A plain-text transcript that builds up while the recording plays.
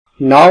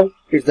Now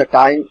it's the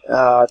time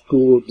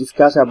to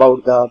discuss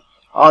about the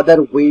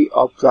other way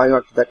of drawing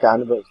onto the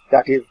canvas,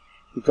 that is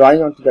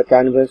drawing onto the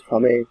canvas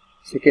from a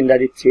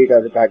secondary thread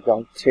or a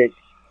background thread.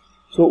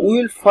 So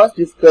we will first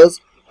discuss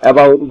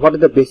about what are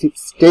the basic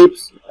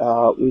steps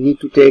we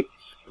need to take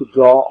to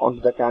draw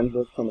onto the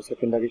canvas from a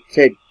secondary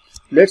thread.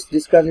 Let's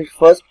discuss it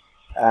first,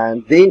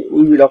 and then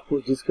we will of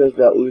course discuss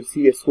we will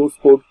see a source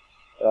code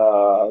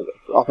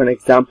of an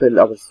example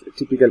of a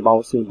typical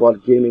bouncing ball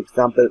game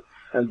example,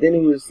 and then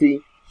we will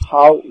see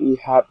how we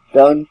have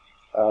done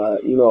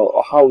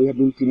how we have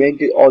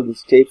implemented all the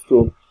steps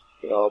to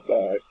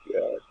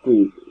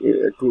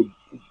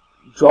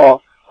draw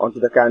onto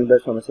the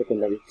canvas from a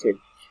secondary thread.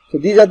 So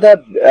these are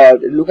the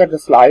look at the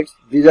slides.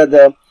 These are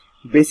the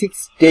basic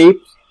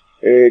steps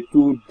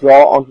to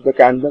draw onto the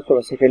canvas from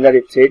a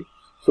secondary thread.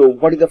 So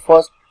what is the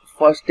first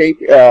step?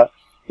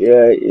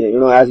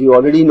 As you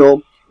already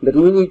know, that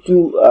we need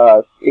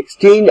to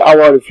extend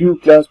our view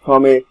class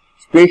from a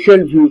special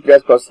view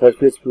class called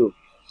surface view.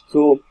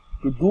 So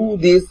to do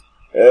this,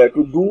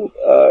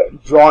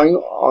 drawing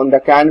on the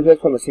canvas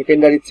from a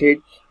secondary thread,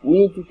 we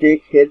need to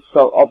take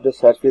help of the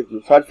surface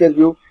view. Surface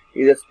view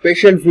is a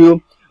special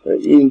view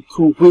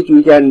through which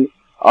we can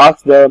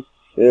ask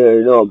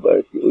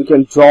we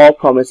can draw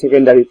from a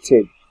secondary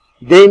thread.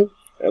 Then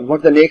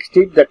what the next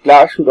step? The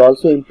class should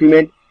also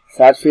implement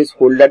surface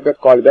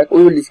holder.callback.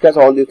 We will discuss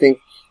all these things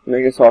in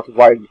a short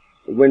while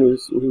when we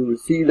will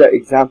see the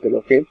example.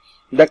 Okay,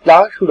 the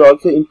class should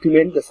also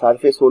implement the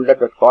surface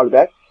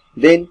holder.callback.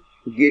 Then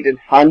get a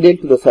handle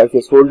to the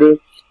surface holder,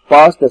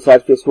 pass the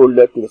surface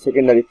holder to the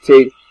secondary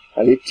thread,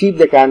 and retrieve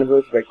the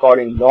canvas by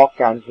calling lock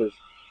canvas.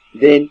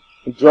 Then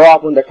draw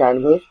upon the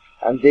canvas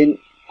and then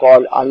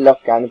call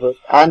unlock canvas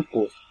and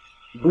post.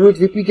 Do it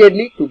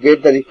repeatedly to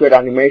get the required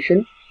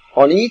animation.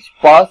 On each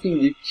pass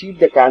you retrieve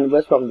the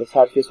canvas from the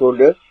surface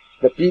holder,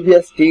 the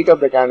previous state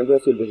of the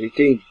canvas will be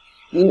retained.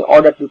 In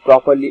order to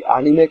properly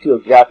animate your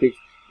graphics,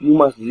 you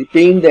must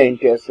repaint the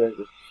entire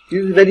surface.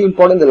 This is very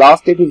important. The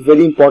last step is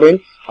very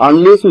important.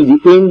 Unless you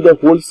repaint the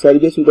whole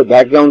surface with the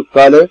background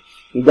color,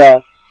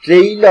 the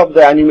trail of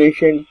the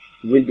animation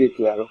will be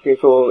there. Okay,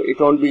 so it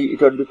won't be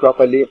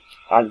properly,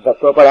 and the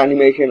proper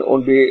animation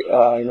won't be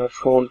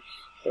shown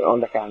on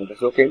the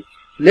canvas. Okay,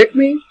 let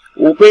me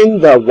open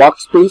the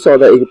workspace or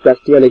the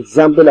practical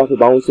example of a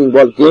bouncing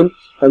ball game,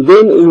 and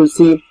then we will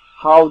see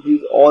how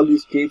all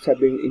these steps have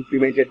been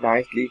implemented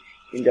nicely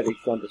in that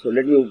example. So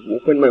let me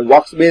open my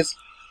workspace.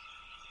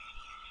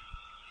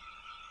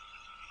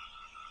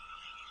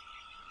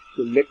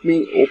 So let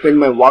me open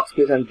my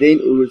workspace, and then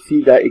we will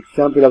see the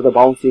example of the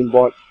bouncing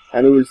ball,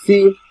 and we will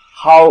see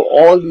how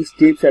all these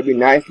steps have been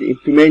nicely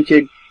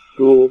implemented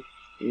to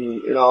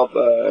develop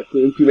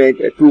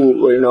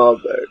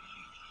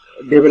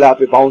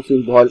a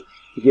bouncing ball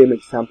game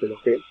example.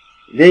 Okay,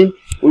 then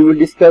we will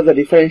discuss the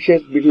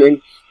differences between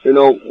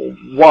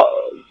what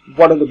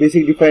are the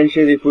basic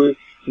differences if we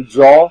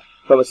draw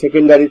from a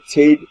secondary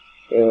thread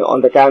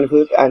on the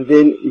canvas, and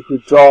then if we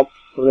draw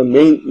from the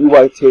main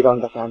UI thread on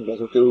the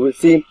canvas. Okay, we will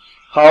see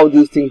how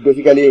these things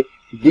basically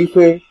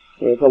differ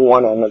from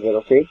one another.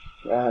 Okay,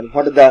 and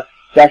what are the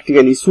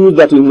practical issues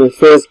that we may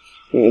face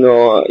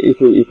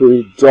if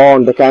we draw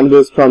on the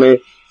canvas from a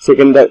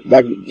secondary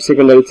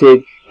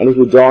thread, and if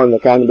we draw on the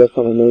canvas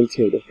from a main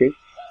thread. Okay,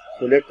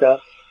 so let the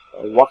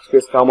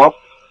workspace come up.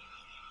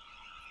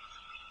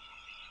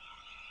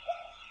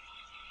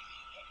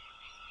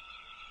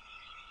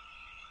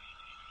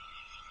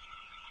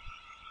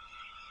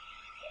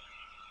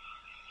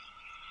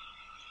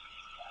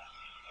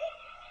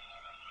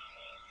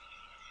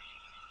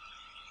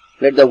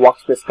 Let the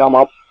workspace come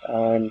up,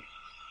 and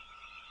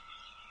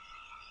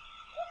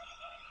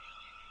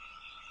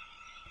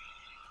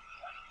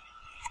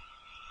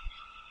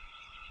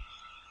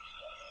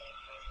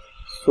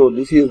so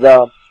this is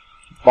the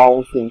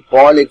bouncing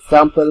ball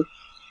example.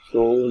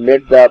 So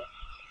let the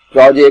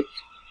project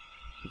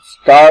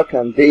start,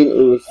 and then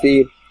we will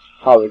see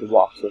how it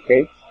works.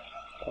 Okay,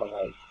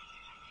 alright.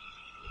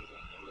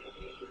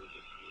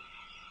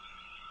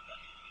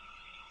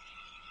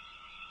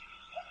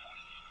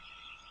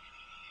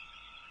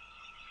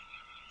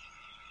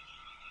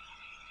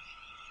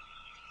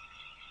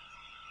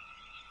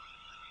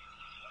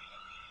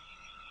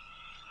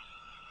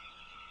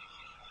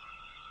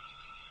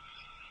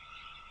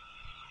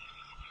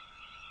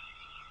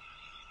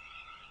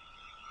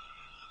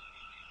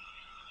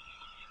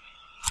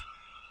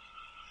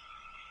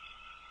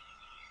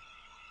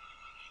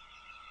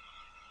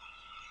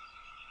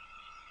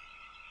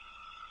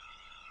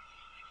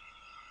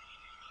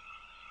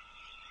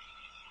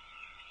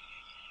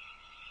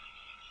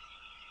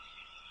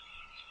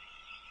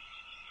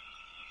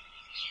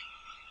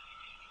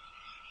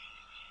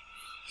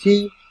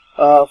 See,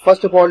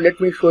 first of all, let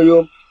me show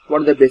you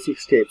what are the basic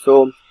steps.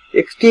 So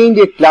extend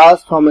a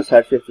class from a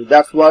surface view.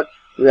 That's what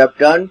we have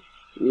done.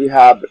 We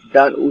have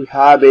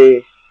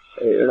a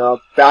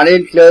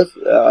panel class.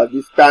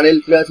 This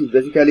panel class is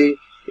basically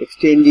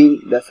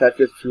extending the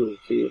surface view.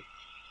 See,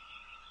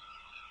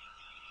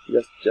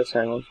 just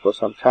hang on for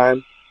some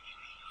time.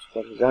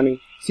 that is running.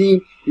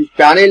 See, this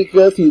panel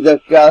class is the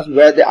class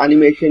where the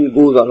animation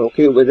goes on,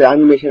 okay, where the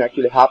animation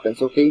actually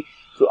happens, okay.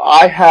 So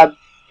I have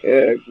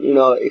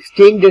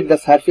extended the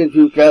surface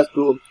view class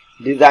to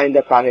design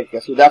the panel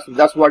class. So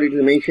that's what it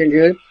is mentioned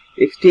here,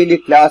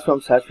 extended class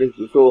from surface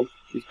view. So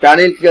this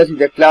panel class is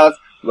the class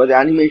where the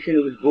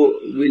animation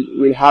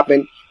will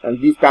happen, and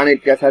this panel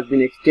class has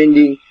been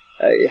extending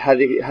has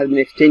been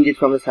extended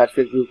from the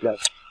surface view class.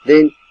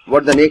 Then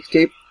what the next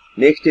step?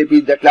 Next step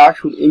is the class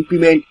should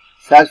implement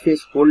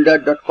surface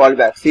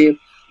holder.callback. See,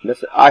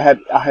 I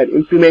have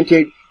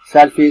implemented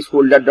surface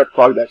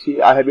holder.callback.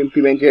 See, I have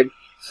implemented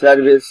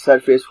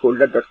surface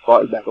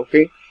holder.callback.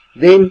 Okay.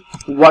 Then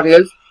what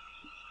else?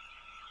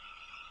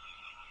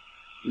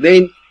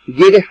 Then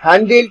get a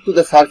handle to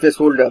the surface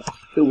holder.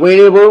 So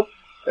whenever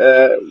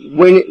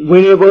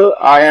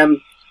I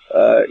am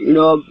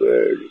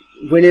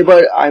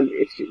whenever I'm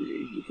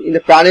in the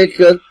panel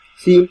class,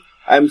 see,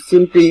 I'm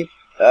simply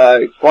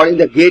calling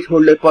the gate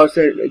holder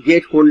to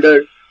get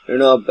the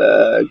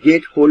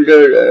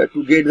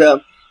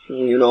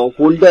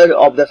holder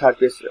of the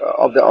surface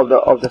of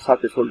the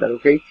surface holder.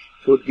 Okay,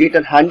 so get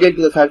and handle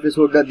to the surface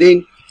holder,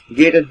 then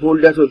get and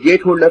holder. So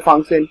get holder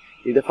function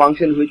is the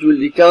function which will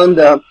return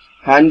the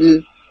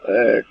handle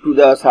to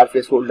the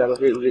surface holder.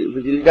 Okay,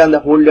 which will return the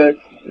holder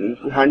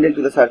handle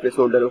to the surface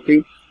holder.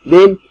 Okay,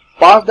 then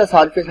pass the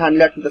surface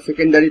handler to the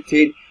secondary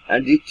thread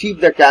and retrieve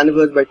the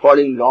canvas by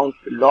calling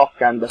lock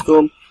canvas.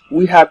 So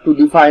we have to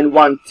define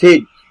one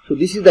thread. So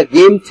this is the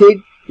game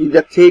thread, is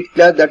the thread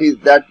class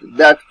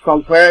that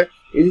from where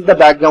it is the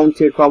background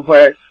thread from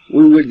where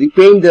we will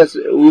repaint this,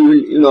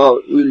 we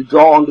will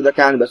draw onto the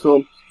canvas.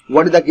 So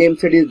what is the game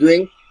thread is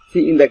doing?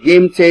 See, in the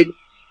game thread,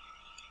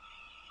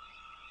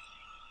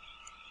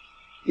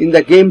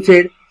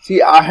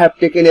 see, I have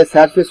taken a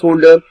surface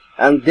holder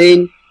and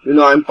then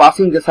I'm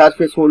passing the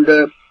surface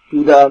holder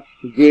to the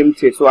game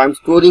thread. So I'm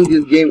storing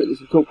this game.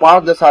 So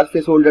pass the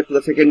surface holder to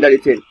the secondary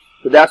thread.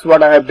 So that's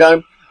what I have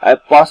done. I'm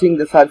passing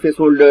the surface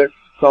holder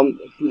to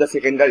the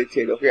secondary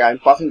thread. Okay, I'm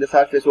passing the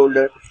surface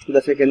holder to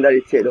the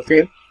secondary thread.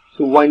 Okay,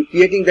 so when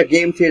creating the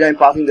game thread, I'm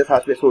passing the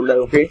surface holder.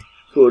 Okay,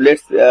 so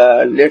let's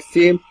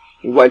see,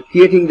 while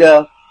creating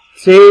the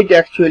thread,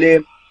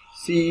 actually,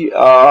 see,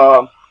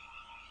 while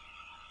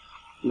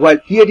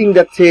creating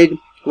the thread,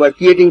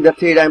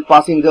 I'm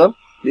passing the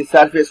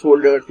surface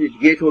holder. The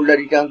gate holder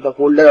returns the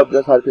holder of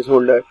the surface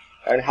holder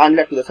and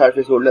handler to the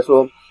surface holder.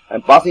 So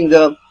I'm passing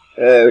the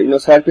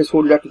surface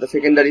holder to the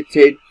secondary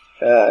thread,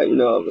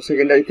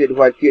 secondary thread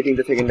while creating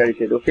the secondary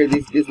thread. Okay,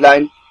 this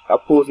line,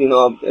 of course,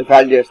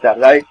 validates that,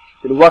 right?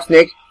 Then what's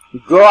next?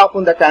 Draw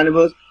upon the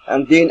canvas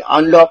and then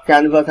unlock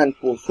canvas and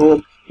post.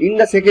 So in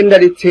the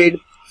secondary thread,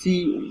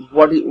 see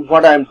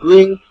what I'm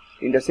doing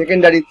in the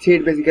secondary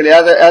thread. Basically,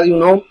 as you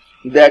know,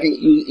 that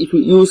if you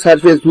use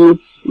surface view,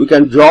 we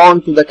can draw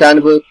onto the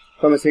canvas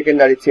from a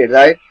secondary thread,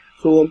 right?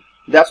 So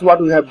that's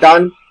what we have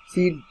done.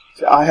 See,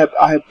 I have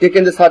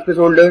taken the surface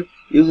holder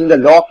using the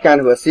lock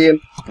canvas. See,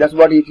 that's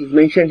what it is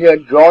mentioned here.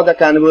 Draw the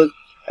canvas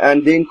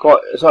and then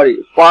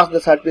pass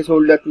the surface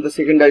holder to the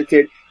secondary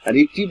thread and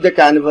retrieve the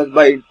canvas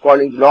by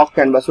calling lock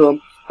canvas. So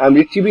I'm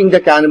retrieving the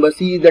canvas.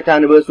 See the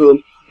canvas. So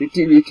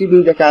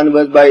retrieving the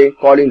canvas by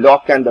calling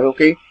lock canvas.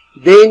 Okay.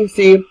 Then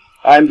see,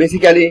 I'm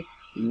basically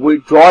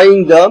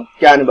withdrawing the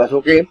canvas.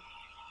 Okay.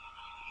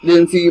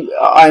 Then see,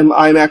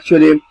 I'm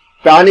actually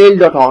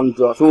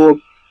panel.onDraw. So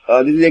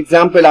this is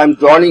example. I'm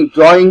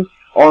drawing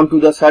onto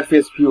the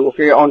surface view.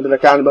 Okay, onto the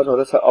canvas of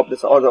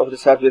the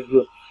surface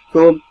view.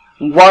 So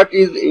what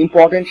is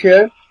important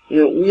here?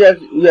 We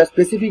are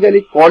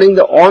specifically calling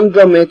the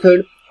onDraw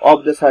method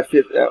of the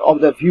surface of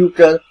the view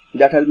class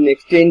that has been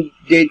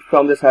extended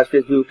from the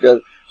surface view class.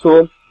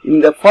 So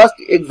in the first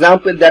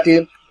example, that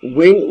is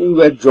when we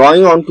were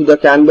drawing onto the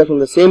canvas on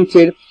the same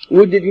thread,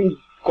 we didn't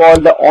call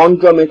the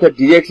onDraw method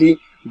directly,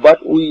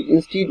 but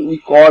instead we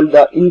call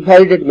the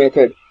invalidated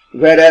method.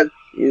 Whereas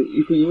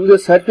if we use a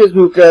surface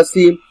view class,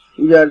 see,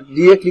 we are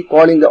directly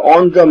calling the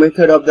onDraw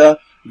method of the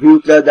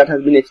view class that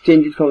has been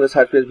extended from the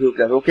surface view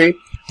class. Okay.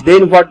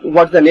 Then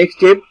what's the next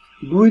step?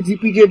 Do it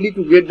repeatedly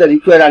to get the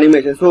required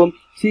animation. So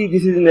see,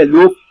 this is in a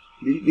loop.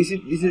 This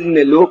is in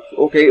a loop.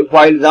 Okay.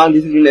 While run,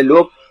 this is in a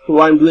loop. So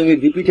I'm doing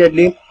it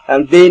repeatedly,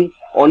 and then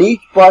on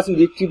each pass we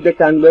retrieve the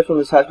canvas from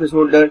the surface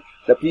holder.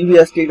 The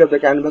previous state of the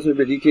canvas will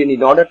be retained.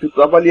 In order to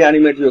properly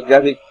animate your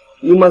graphic,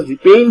 you must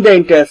repaint the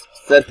entire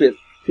surface.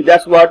 See,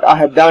 that's what I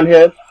have done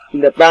here in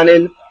the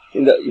panel.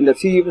 In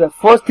the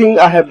first thing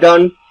I have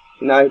done,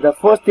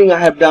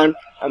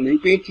 I'm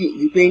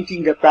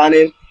repainting the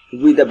panel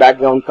with the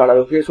background color.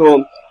 Okay,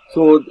 so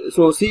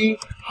see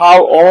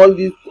how all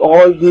these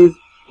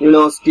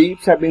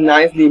steps have been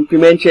nicely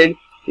implemented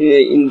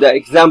in the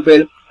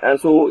example, and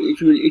so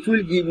it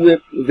will give you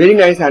a very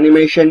nice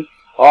animation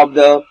of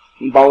the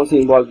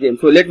bouncing ball game.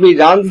 So let me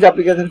run this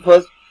application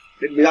first.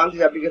 Let me run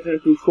this application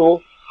to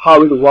show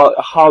how it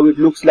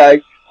looks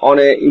like on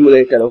a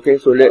emulator. Okay,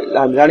 so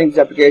I'm running this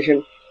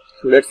application.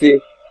 So let's see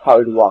how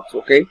it works.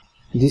 Okay,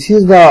 this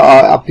is the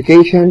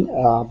application,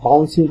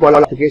 bouncing ball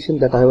application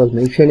that I was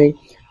mentioning.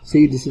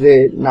 See, this is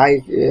a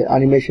nice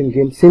animation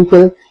game,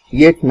 simple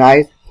yet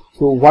nice.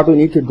 So what we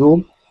need to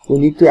do, we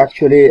need to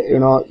actually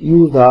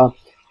use the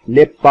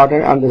left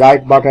button and the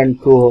right button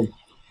to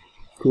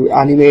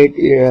animate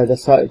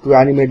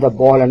the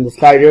ball and the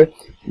slider.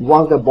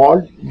 Once the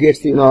ball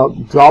gets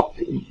dropped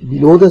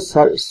below the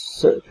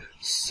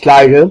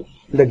slider,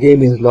 the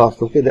game is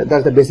lost. Okay,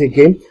 that's the basic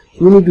game.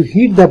 So we need to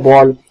hit the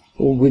ball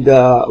with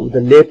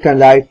the left and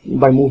right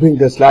by moving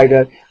the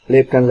slider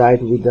left and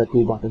right with the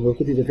two buttons.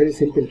 Okay, this is a very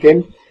simple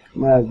game,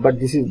 but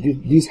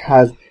this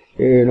has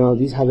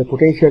a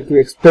potential to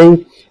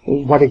explain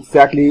what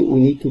exactly we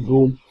need to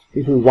do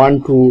if we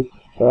want to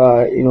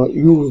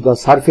use the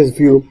surface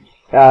view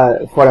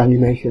for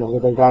animation.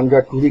 Okay, the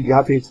Android 2D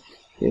graphics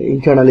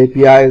internal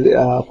API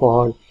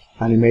for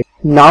animation.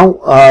 Now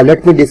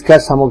let me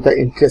discuss some of the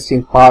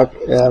interesting part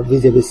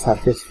vis-a-vis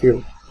surface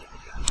view.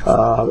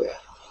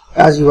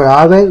 As you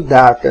are aware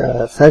that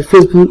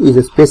surface view is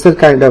a special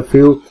kind of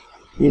view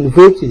in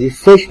which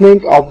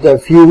refreshment of the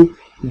view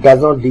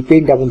does not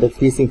depend upon the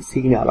freezing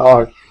signal,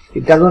 or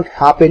it does not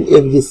happen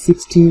every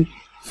 60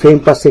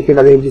 frames per second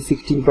or every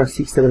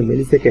 16.67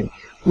 milliseconds.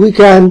 We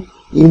can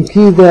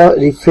increase the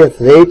refresh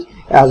rate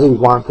as we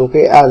want.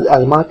 Okay,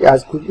 as much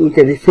as we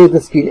can refresh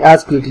the screen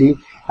as quickly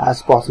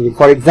as possible.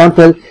 For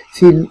example,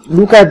 see,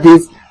 look at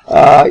this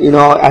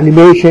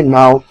animation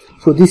now.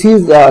 So this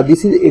is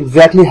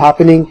exactly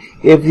happening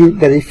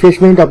the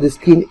refreshment of the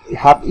screen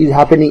is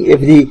happening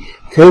every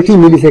 30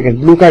 milliseconds.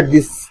 Look at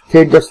this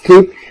thread of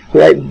sleep,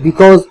 right?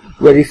 Because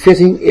we are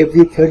refreshing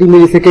every 30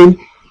 milliseconds.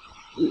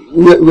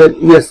 We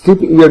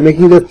are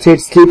making the thread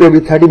sleep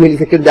every 30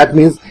 milliseconds. That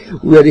means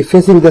we are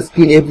refreshing the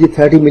screen every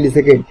 30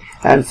 milliseconds.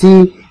 And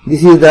see,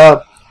 this is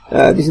the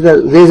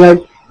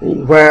result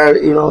where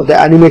the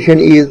animation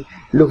is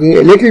looking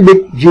a little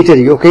bit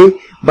jittery. Okay,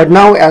 but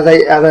now as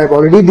I have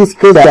already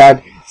discussed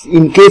that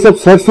in case of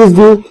surface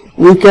view,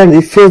 we can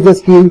refresh the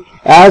screen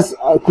as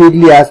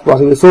quickly as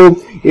possible. So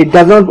we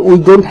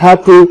don't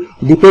have to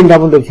depend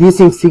upon the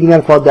VSync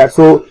signal for that.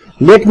 So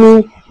let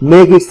me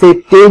make it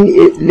say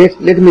 10.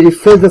 Let me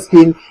refresh the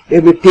screen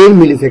every 10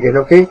 milliseconds.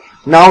 Okay,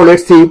 now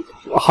let's see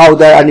how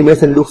the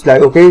animation looks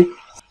like. Okay,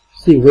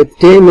 see, with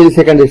 10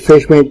 millisecond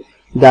refreshment,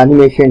 the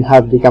animation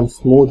has become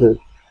smoother.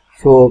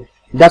 So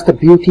that's the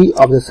beauty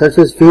of the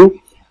surface view.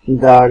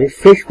 The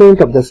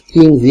refreshment of the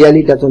screen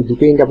really doesn't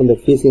depend upon the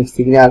freezing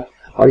signal,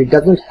 or it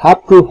doesn't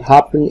have to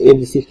happen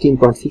every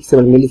 16.67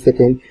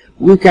 milliseconds.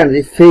 We can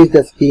refresh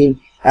the screen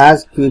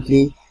as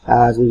quickly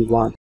as we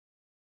want.